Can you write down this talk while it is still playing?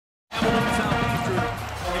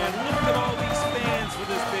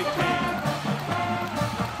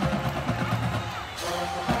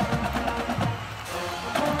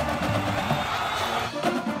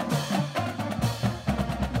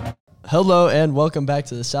Hello and welcome back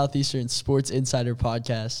to the Southeastern Sports Insider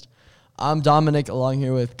Podcast. I'm Dominic, along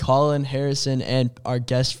here with Colin Harrison and our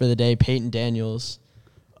guest for the day, Peyton Daniels.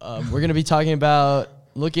 We're going to be talking about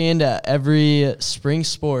looking into every spring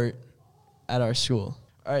sport at our school.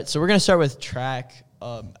 All right, so we're going to start with track.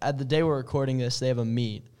 At the day we're recording this, they have a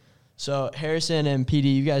meet. So Harrison and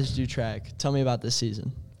PD, you guys do track. Tell me about this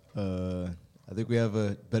season. I think we have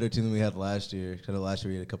a better team than we had last year. Kind of last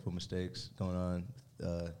year we had a couple of mistakes going on.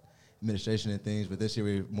 Administration and things, but this year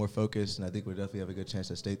we're more focused, and I think we definitely have a good chance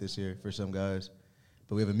at state this year for some guys.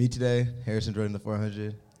 But we have a meet today. Harrison's running the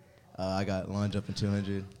 400. I got lawn jumping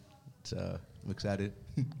 200, so I'm excited.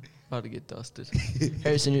 About to get dusted.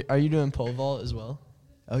 Harrison, are you doing pole vault as well?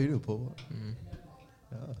 Oh, you're doing pole vault? Mm-hmm.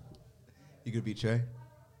 Oh. You gonna beat Trey?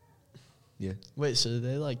 Yeah. Wait, so do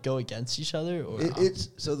they go against each other, or It's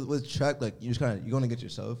so with track, you're going to get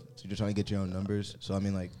yourself, so you're trying to get your own numbers. So I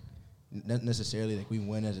mean, not necessarily we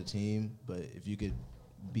win as a team, but if you could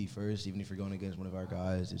be first, even if you're going against one of our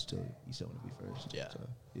guys, you still want to be first. Yeah. So,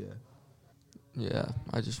 yeah. Yeah,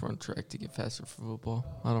 I just run track to get faster for football.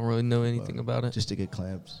 I don't really know anything about it. Just to get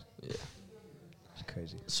clamps. Yeah. It's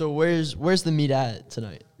crazy. So where's the meet at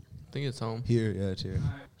tonight? I think it's home. Here, yeah, it's here.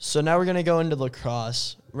 So now we're going to go into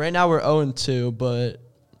lacrosse. Right now we're 0-2, but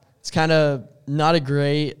it's kind of not a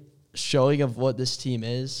great showing of what this team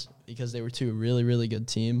is because they were two really, really good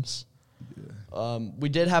teams. Yeah. We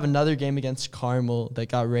did have another game against Carmel that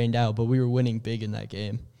got rained out, but we were winning big in that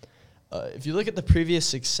game. If you look at the previous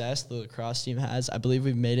success the lacrosse team has, I believe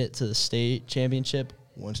we've made it to the state championship.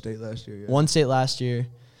 One state last year, yeah. One state last year,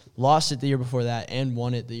 lost it the year before that, and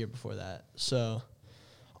won it the year before that. So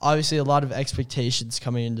obviously a lot of expectations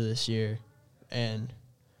coming into this year, and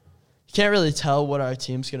you can't really tell what our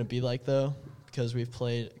team's going to be like, though, because we've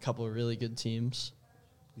played a couple of really good teams.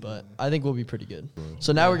 But I think we'll be pretty good.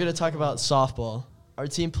 So now we're going to talk about softball. Our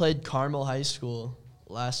team played Carmel High School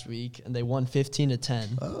last week, and they won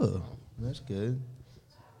 15-10. Oh, that's good.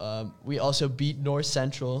 We also beat North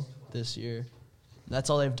Central this year. That's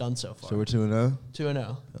all they've done so far. So we're 2-0?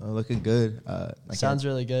 2-0. Oh, looking good. Sounds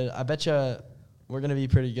really good. I bet you we're going to be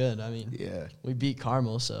pretty good. I mean, Yeah. we beat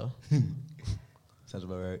Carmel, so. Sounds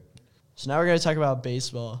about right. So now we're going to talk about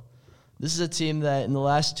baseball. This is a team that in the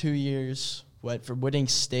last 2 years went from winning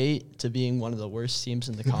state to being one of the worst teams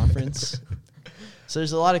in the conference. So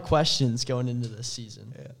there's a lot of questions going into this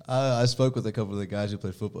season. Yeah. I spoke with a couple of the guys who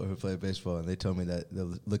play football, who play baseball, and they told me that they're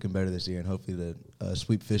looking better this year and hopefully to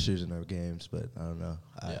sweep Fishers in our games. But I don't know.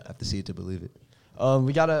 I have to see it to believe it.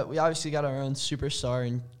 We obviously got our own superstar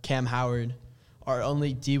in Cam Howard, our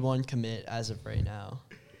only D1 commit as of right now.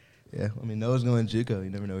 Yeah, I mean, Noah's going JUCO.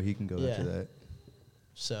 You never know where he can go after that.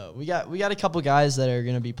 So we got a couple guys that are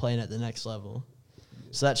going to be playing at the next level.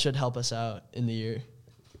 So that should help us out in the year.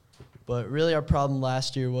 But really our problem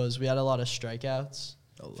last year was we had a lot of strikeouts.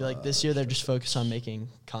 I feel like this year they're just focused on making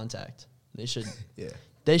contact. They should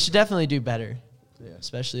They should definitely do better,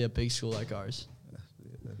 especially a big school like ours.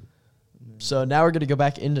 So now we're going to go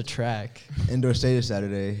back into track. Indoor state is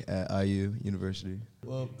Saturday at IU University.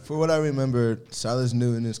 Well, for what I remember, Silas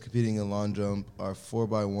Newton is competing in long jump. Our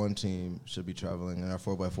 4x1 team should be traveling, and our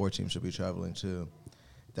 4x4 team should be traveling too.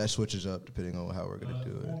 That switches up depending on how we're going to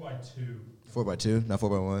do it. 4x2. 4x2, not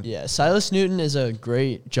 4x1? Yeah, Silas Newton is a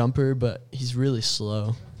great jumper, but he's really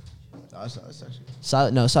slow. That's actually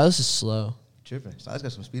Silas is slow. tripping. Silas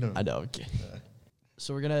got some speed on him. I know. Okay.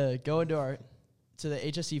 So we're going to go into to the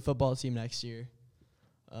HSE football team next year.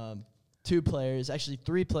 2 players, actually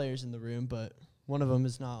 3 players in the room, but one of them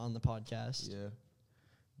is not on the podcast. Yeah.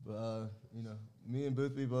 But, me and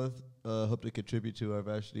Boothby both hope to contribute to our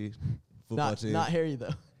varsity football team. Not Harry,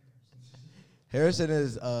 though. Harrison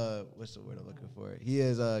is, what's the word I'm looking for? He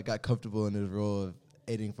has got comfortable in his role of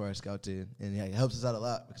aiding for our scout team, and he helps us out a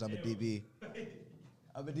lot because I'm a DB.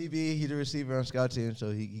 I'm a DB. He's a receiver on scout team,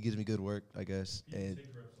 so he gives me good work, I guess, and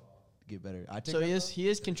get better. So he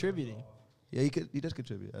is contributing. Yeah, he does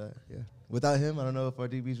contribute. Yeah. Without him, I don't know if our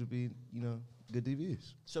DBs would be, good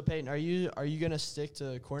DBs. So Peyton, are you gonna stick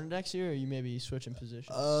to corner next year, or are you maybe switching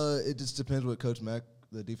positions? It just depends what Coach Mack,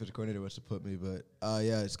 the defensive coordinator, wants to put me. But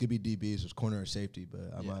it's gonna be DBs, it's corner or safety.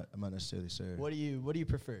 But I'm not necessarily sure. What do you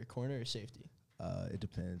prefer, corner or safety? It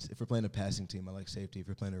depends. If we're playing a passing team, I like safety. If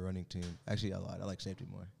we're playing a running team, actually I lied. I like safety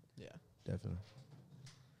more. Yeah, definitely.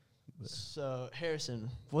 But so Harrison,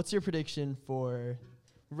 what's your prediction for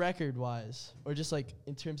record-wise, or just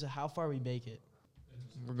in terms of how far we make it?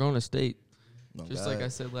 We're going to state. Oh Just God. like I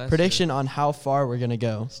said last Prediction year. on how far we're gonna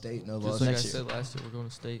go. State no Just losses. like I next year. said last year, we're going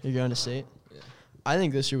to state. You're going to state? Yeah. I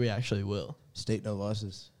think this year we actually will. State no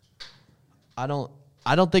losses. I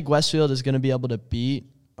don't think Westfield is gonna be able to beat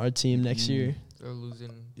our team next year. They're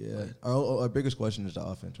losing. Yeah, like, our biggest question is the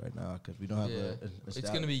offense right now because we don't have a it's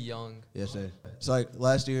going to be young. Yes, sir. So like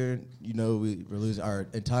last year, we were losing our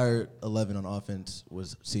entire 11 on offense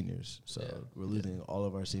was seniors. So we're losing all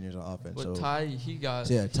of our seniors on offense. But so Ty, he got.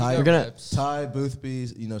 So, yeah, Ty, he got reps. Ty Boothby,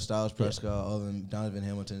 Styles Prescott, all of them, Donovan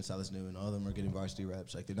Hamilton, Silas Newman, all of them are getting varsity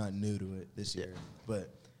reps. Like they're not new to it this year, but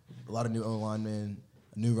a lot of new O-linemen,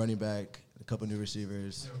 a new running back, a couple new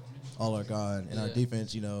receivers, all are gone. And our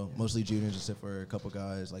defense, mostly juniors except for a couple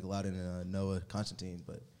guys like Loudon and Noah Constantine.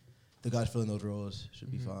 But the guys filling those roles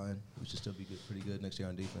should be fine. We should still be pretty good next year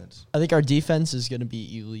on defense. I think our defense is going to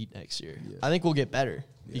be elite next year. Yeah. I think we'll get better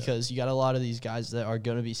because you got a lot of these guys that are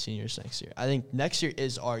going to be seniors next year. I think next year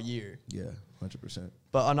is our year. Yeah, 100%.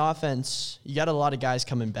 But on offense, you got a lot of guys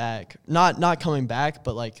coming back. Not coming back,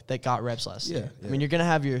 but like that got reps last year. Yeah. I mean, you're going to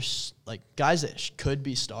have your guys that could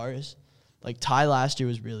be stars. Like Ty last year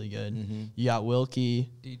was really good. Mm-hmm. You got Wilkie.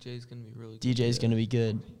 DJ's going to be really good. DJ's going to be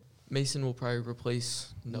good. Mason will probably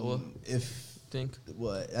replace Noah.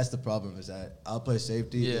 That's the problem is that I'll play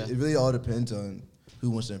safety. Yeah. It really all depends on who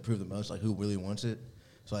wants to improve the most, like who really wants it.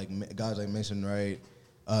 So like guys like Mason Wright,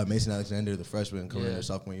 Mason Alexander, the freshman coming in their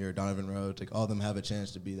sophomore year, Donovan Rhodes, like all of them have a chance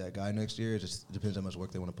to be that guy next year. It just depends how much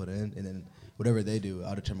work they want to put in, and then whatever they do,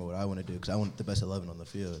 I'll determine what I want to do because I want the best 11 on the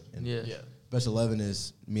field. And best 11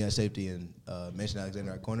 is me at safety and Mason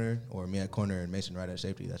Alexander at corner, or me at corner and Mason Wright at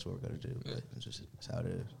safety. That's what we're gonna do. Yeah. That's how it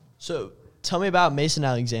is. So tell me about Mason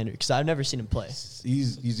Alexander because I've never seen him play.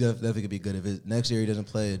 He's definitely gonna be good. If next year he doesn't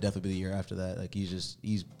play, it'll definitely be the year after that. Like he's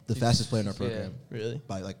the fastest player in our program. Really?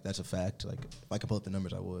 That's a fact. Like if I could pull up the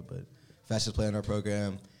numbers, I would. But fastest player in our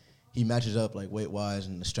program. He matches up like weight wise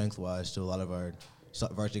and strength wise to a lot of our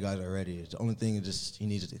varsity guys already. It's the only thing is just he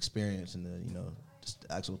needs experience in the just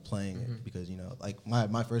actual playing it because like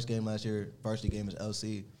my first game last year, varsity game was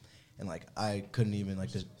LC, and like I couldn't even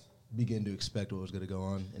like just begin to expect what was going to go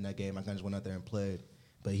on in that game. I kind of just went out there and played,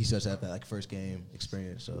 but he starts to have that like first game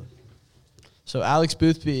experience. So Alex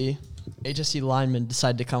Boothby, HSC lineman,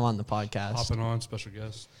 decided to come on the podcast. Hopping on, special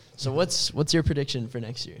guest. So what's your prediction for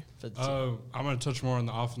next year? For the team? I'm going to touch more on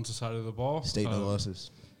the offensive side of the ball. State no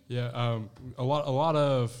losses. Yeah, a lot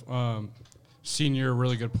of senior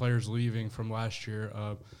really good players leaving from last year.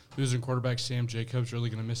 Losing quarterback Sam Jacobs really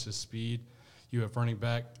going to miss his speed. You have running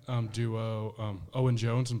back duo Owen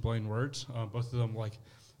Jones and Blaine Wirtz. Both of them, like,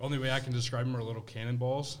 only way I can describe them are little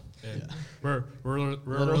cannonballs. And we're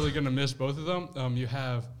really going to miss both of them. You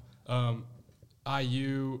have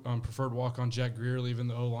IU preferred walk-on Jack Greer leaving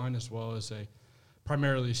the O-line, as well as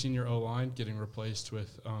primarily a senior O-line getting replaced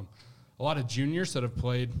with a lot of juniors that have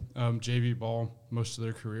played JV ball most of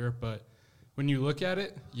their career. But when you look at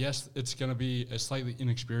it, yes, it's going to be a slightly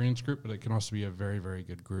inexperienced group, but it can also be a very, very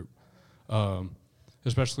good group.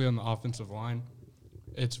 Especially on the offensive line.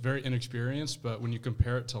 It's very inexperienced, but when you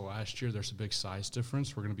compare it to last year, there's a big size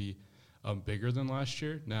difference. We're going to be bigger than last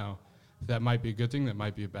year. Now, that might be a good thing. That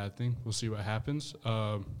might be a bad thing. We'll see what happens.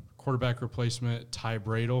 Quarterback replacement, Ty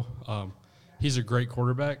Bradle. He's a great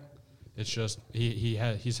quarterback. It's just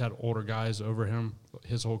he's had older guys over him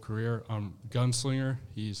his whole career. Gunslinger.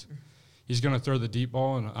 He's going to throw the deep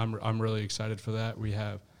ball, and I'm really excited for that. We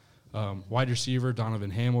have wide receiver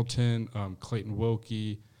Donovan Hamilton, Clayton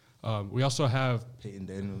Wilkie. We also have Peyton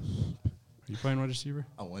Daniels. Are you playing wide receiver?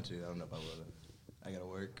 I want to. I don't know if I will. I gotta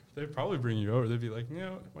work. They'd probably bring you over. They'd be like,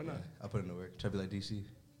 why not? I'll put in the work. Try to be like DC.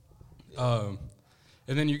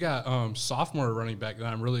 And then you got sophomore running back that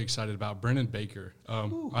I'm really excited about, Brennan Baker.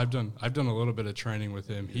 I've done a little bit of training with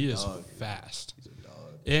him. He is fast, He's a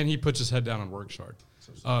dog. and he puts his head down and works hard.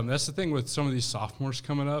 That's the thing with some of these sophomores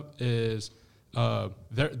coming up is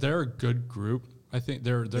they're a good group. I think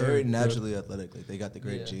they're very naturally athletic. Like they got the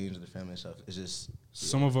great genes and the family and stuff. It's just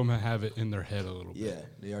some of them have it in their head a little bit. Yeah,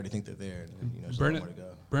 they already think they're there, and there's a lot more to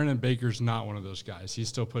go. Brennan Baker's not one of those guys. He's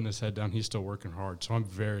still putting his head down. He's still working hard. So I'm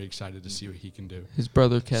very excited to see what he can do. His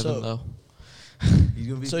brother Kevin, though.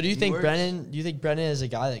 So do you think Brennan is a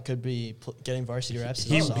guy that could be getting varsity reps?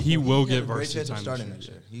 He will get great varsity chance of time starting next next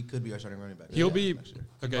year. He could be our starting running back. He'll be next year.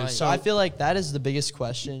 okay. So I feel like that is the biggest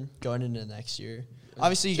question going into next year.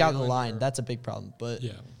 Obviously, you got the line. That's a big problem. But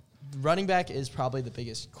running back is probably the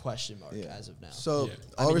biggest question mark as of now. So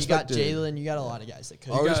I mean, you got Jalen. You got a lot of guys that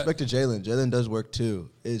could. All respect to Jalen. Jalen does work too.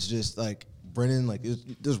 It's just like Brennan, like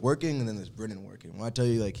there's working and then there's Brennan working. When I tell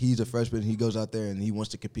you, like he's a freshman, he goes out there and he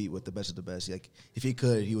wants to compete with the best of the best. Like if he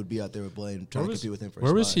could, he would be out there with Blaine trying to compete with him for a spot.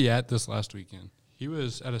 Where was he at this last weekend? He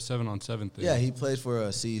was at a 7-on-7 thing. Yeah, he plays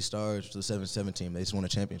for C Stars, the 7-7 team. They just won a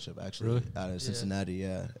championship actually really? out of Cincinnati.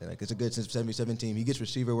 Yeah, and like it's a good 77 team. He gets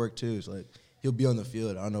receiver work too. So like he'll be on the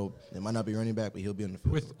field. I don't know, it might not be running back, but he'll be on the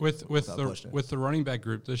field. With the running back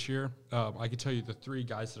group this year, I can tell you the 3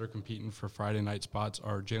 guys that are competing for Friday night spots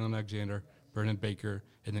are Jalen Alexander, Brennan Baker,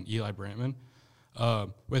 and then Eli Brantman.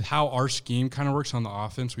 With how our scheme kind of works on the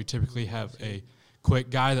offense, we typically have a quick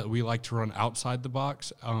guy that we like to run outside the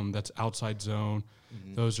box. That's outside zone.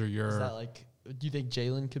 Mm-hmm. Those are your. Is that like? Do you think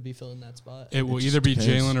Jalen could be filling that spot? It will just either be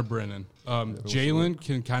depends. Jalen or Brennan. Jalen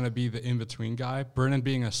can kind of be the in-between guy. Brennan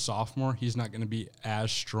being a sophomore, he's not going to be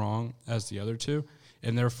as strong as the other 2,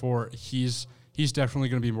 and therefore he's definitely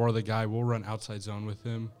going to be more the guy. We'll run outside zone with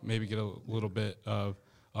him, maybe get a little bit of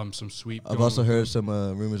some sweep. I've also heard some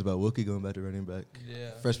rumors about Wilkie going back to running back.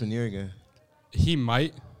 Yeah. Freshman year again. He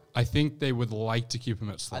might. I think they would like to keep him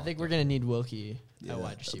at slot. I think we're gonna need Wilkie at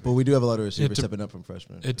wide receiver. But we do have a lot of receivers de- stepping up from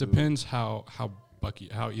freshmen. It depends how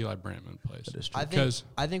Eli Brantman plays. That is true.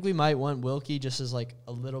 I think we might want Wilkie just as like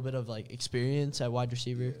a little bit of like experience at wide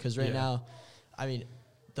receiver because right now, I mean,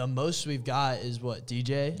 the most we've got is what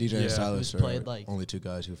DJ. DJ Yeah. and Silas Who's are played, like, only 2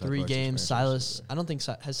 guys who've had 3 varsity games. experience. Silas, I don't think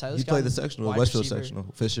has Silas. He played the gotten sectional, wide Westfield receiver? sectional,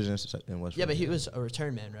 Fishers and Westfield. Yeah, but he was a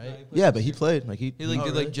return man, right? Yeah, but he played. Like he He like,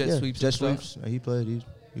 did really? like jet yeah, sweeps. jet and stuff. sweeps. He played.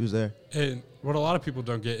 He was there. And what a lot of people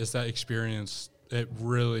don't get is that experience. It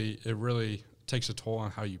really takes a toll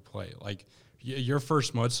on how you play. Like your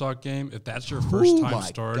first Mudsock game, if that's your first Oh time my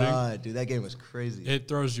starting, God, dude, that game was crazy. it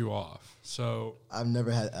throws you off. So I've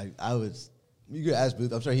never had. I was. You could ask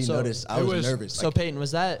Booth. I'm sure he So, noticed. I it was was- nervous. So Peyton,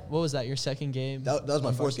 what was that? Your second game? that was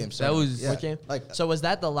my 4th game. That was- yeah, Fourth game. like So was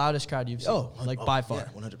that the loudest crowd you've seen? By far.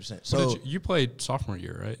 100%. what So did you played sophomore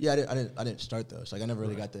year, right? yeah, I didn't start though. So like I never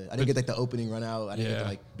really got I didn't get like the opening run out. I didn't get to Yeah.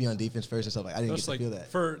 like be on defense first and stuff. Like I didn't That's get to like feel that.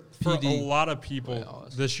 for PD. a lot of people,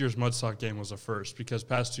 Playoffs. this year's Mudsock game was a first because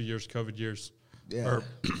past 2 years, COVID years. Yeah, or-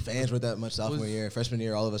 fans were that much sophomore Was- year, freshman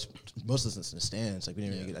year. All of us, most of us in the stands. Like we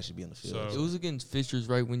didn't really get to actually be on the field. So- It was against Fishers,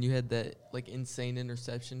 right, when you had that like insane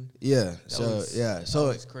interception. Yeah. That So was- yeah. So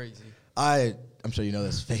that was crazy. I'm sure you know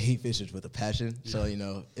this. I hate Fishers with a passion. So you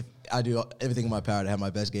know, if I do everything in my power to have my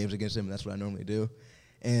best games against him, that's what I normally do.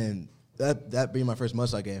 And that being my first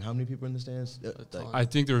Mudsock game, how many people were in the stands? Like ton. I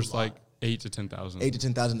think there was like 8 to 10,000. 8 to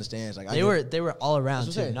 10,000 in the stands. Like They were all around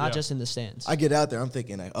That's too, what I'm saying. not Yeah. just in the stands. I get out there, I'm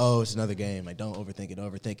thinking like, oh, it's another game. Like, don't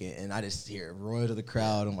overthink it. And I just hear roars of the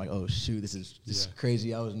crowd. I'm like, oh shoot, this is Yeah.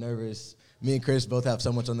 crazy. I was nervous. Me and Chris both have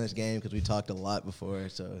so much on this game because we talked a lot before.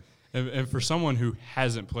 So And for someone who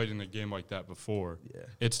hasn't played in a game like that before, Yeah.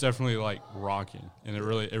 it's definitely like rocking, and it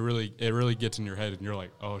really gets in your head, and you're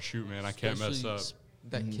like, oh shoot, man, I can't mess Especially up.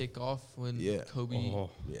 That kickoff when Yeah. Kobe Oh.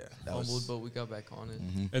 yeah, that fumbled, was. but we got back on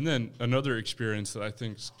it. And then another experience that I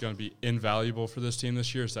think is going to be invaluable for this team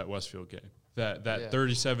this year is that Westfield game. That Yeah.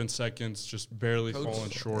 37 seconds just barely Coach- falling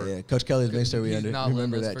short. Yeah, Coach Kelly's made sure we He's not letting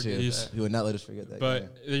remember us that too. forget that. He would not let us forget that.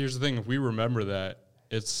 But here's the thing: if we remember that,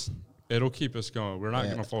 it'll keep us going. We're not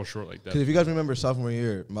Yeah. going to fall short like Because that. if you guys remember sophomore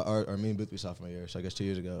year, our me and Boothby sophomore year, so I guess 2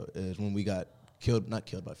 years ago, is when we got not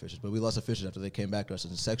killed by Fishers, but we lost to Fishers after they came back to us in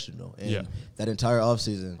the sectional. And Yeah. that entire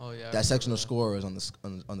offseason, Oh, yeah, I that sectional remember that. score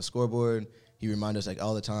was on the scoreboard. He reminded us like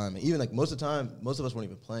all the time. And even like most of the time, most of us weren't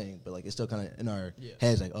even playing, but like it's still kind of in our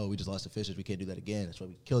heads like, oh, we just lost to Fishers. We can't do that again. That's why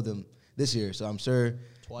we killed them this year. So I'm sure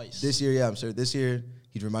Twice. this year, this year,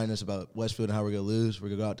 he's reminding us about Westfield and how we're going to lose. We're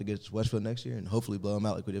going to go out to get Westfield next year and hopefully blow them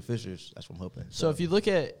out like we did Fishers. That's what I'm hoping. So if you look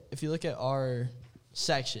at our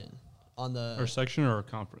section on the Our section or our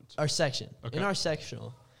conference? our section Okay. in our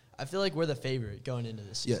sectional, I feel like we're the favorite going into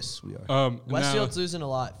this season. yes, we are. Westfield's losing a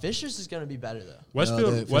lot. Fishers is going to be better though.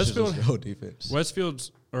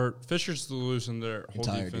 Westfield's or Fisher's losing their whole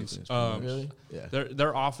Entire defense. defense, pretty much. Really? Yeah.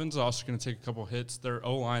 Their offense is also going to take a couple hits. Their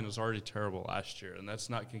O line was already terrible last year, and that's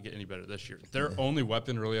not going to get any better this year. Their only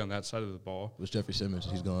weapon really on that side of the ball. It was Jeffrey Simmons.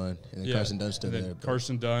 He's gone. And then Yeah, Carson Dunn's still and then there. but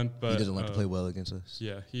Carson Dunn, but he doesn't like to play well against us.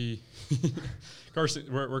 Yeah, he Carson.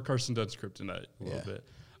 We're Carson Dunn's kryptonite a little Yeah. bit.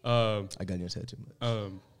 I got in his head too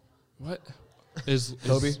much. What is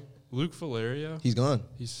Kobe? Luke Valerio? He's gone.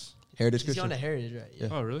 He's Heritage He's Christian. going to Heritage, right? Yeah.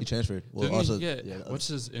 Oh, really? He transferred. Well, Didn't also he get yeah, what's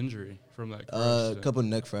his injury from that? car a accident? couple of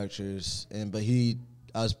neck fractures, but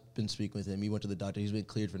I've been speaking with him. He went to the doctor. He's been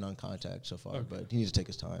cleared for non-contact so far, Okay. but he needs to take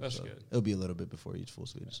his time. That's so good. It'll be a little bit before he's full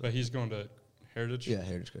speed. So. But he's going to Heritage. Yeah,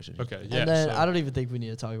 Heritage Christian. Okay. Yeah. And then so I don't even think we need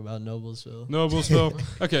to talk about Noblesville. Noblesville.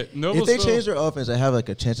 Okay. Noblesville. If they change their offense, they have like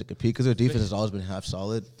a chance to compete because their defense has always been half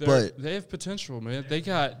solid. But they have potential, man. They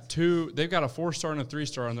got They've got a 4-star and a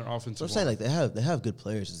 3-star on their offensive. so I'm saying line. like they have good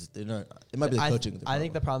players. They're not. It might be the coaching. I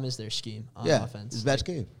think the problem is their scheme on yeah, offense. it's a bad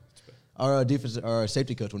scheme. Our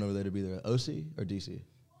safety coach went over there to be their OC or DC.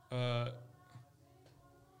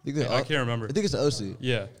 I can't remember. I think it's the OC.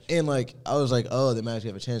 Yeah. And, like, I was like, oh, they might actually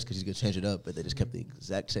have a chance because he's going to change it up. But they just kept the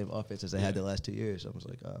exact same offense as they had the last 2 years. So I was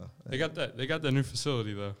like, oh. They got that new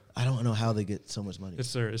facility, though. I don't know how they get so much money.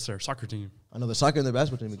 It's their soccer team. I know the soccer and their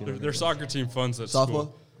basketball team. Their soccer team funds that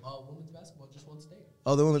softball? school. Women's basketball just won state.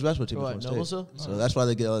 Oh, the women's basketball team What, is one state. Noblesville? So that's why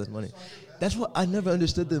they get all this money. That's what I never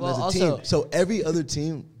understood them Well, as a also- team. So every other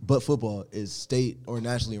team but football is state or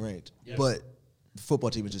nationally ranked. Yes. But the football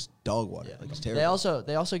team is just dog water. Like, it's terrible.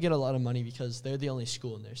 They also get a lot of money because they're the only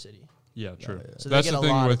school in their city. Yeah, true. So That's they get the a thing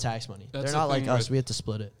lot with of tax money. that's They're the not like thing us. with- We have to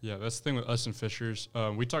split it. Yeah, that's the thing with us and Fishers.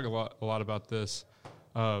 We talk a lot about this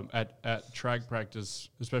at track practice,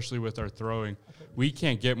 especially with our throwing. We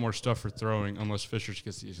can't get more stuff for throwing unless Fishers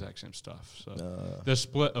gets the exact same stuff. So the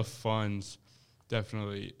split of funds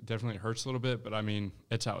definitely hurts a little bit, but I mean,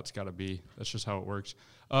 it's how it's got to be. That's just how it works.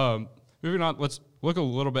 Moving on, let's look a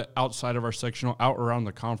little bit outside of our sectional, out around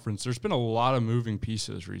the conference. There's been a lot of moving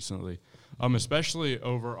pieces recently, especially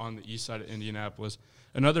over on the east side of Indianapolis.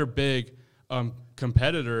 Another big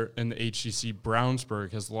competitor in the HCC,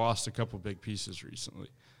 Brownsburg, has lost a couple big pieces recently.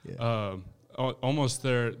 Yeah. Almost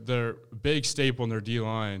their big staple in their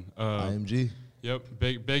D-line. IMG. Yep,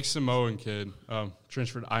 big Samoan kid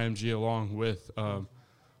transferred to IMG along with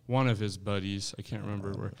one of his buddies. I can't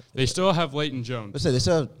remember where. They still have Leighton Jones. Let's say they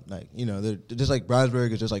still have, like, you know, they're just like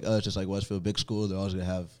Brownsburg is just like us, just like Westfield, big school. They're always going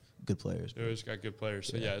to have good players. They always got good players.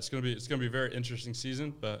 So yeah, it's gonna be a very interesting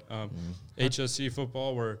season. But HSC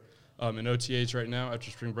football, we're in OTAs right now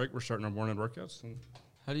after spring break. We're starting our morning workouts. And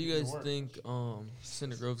How do you guys think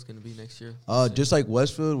Center Grove's going to be next year? Just like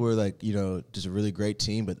Westfield, we're like, you know, just a really great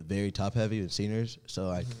team, but very top heavy with seniors. So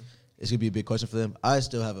like, it's gonna be a big question for them. I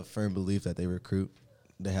still have a firm belief that they recruit.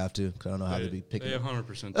 They have to, because I don't know how they'd be picking. They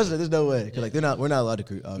 100%. There's no way, because like we're not allowed to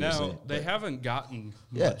recruit. Obviously. Now they haven't gotten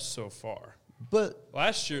Yeah. much so far. But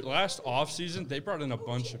Last off season, they brought in a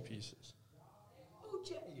bunch of pieces.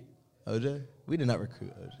 OJ, we did not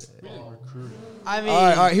recruit OJ. We didn't recruit him. I mean, All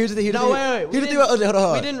right. Here's the thing. wait. Here's the thing about OJ. Hold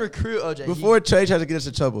on. We didn't recruit OJ. Before Trey tries to get us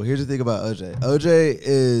in trouble, here's the thing about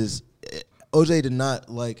OJ. OJ did not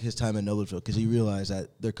like his time at Noblesville because he realized that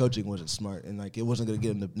their coaching wasn't smart and like it wasn't going to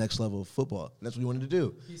get him the next level of football. And that's what he wanted to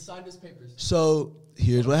do. He signed his papers. So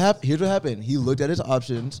here's what happened. He looked at his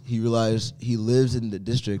options. He realized he lives in the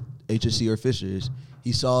district, HSC or Fishers.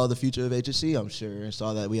 He saw the future of HSC, I'm sure, and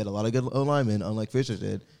saw that we had a lot of good linemen, unlike Fishers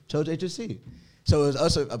did. Chose HSC. So it was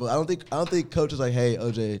us. But I don't think coach was like, "Hey,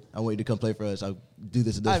 OJ, I want you to come play for us. I'll do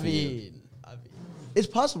this and this for you." It's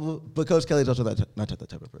possible, but Coach Kelly's also not that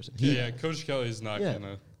type of person. Coach Kelly's not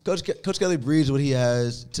gonna. Coach Kelly breeds what he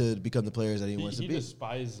has to become the players that he wants to He be.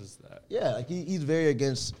 despises that. Yeah, like he's very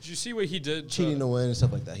against Did you see what he did? cheating to win and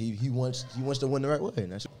stuff like that. He wants to win the right way.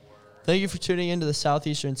 And that's Thank you for tuning into the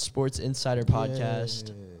Southeastern Sports Insider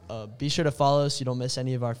podcast. Be sure to follow us so you don't miss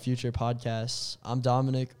any of our future podcasts. I'm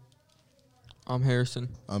Dominic. I'm Harrison.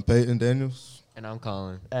 I'm Peyton Daniels. And I'm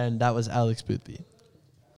Colin. And that was Alex Boothby.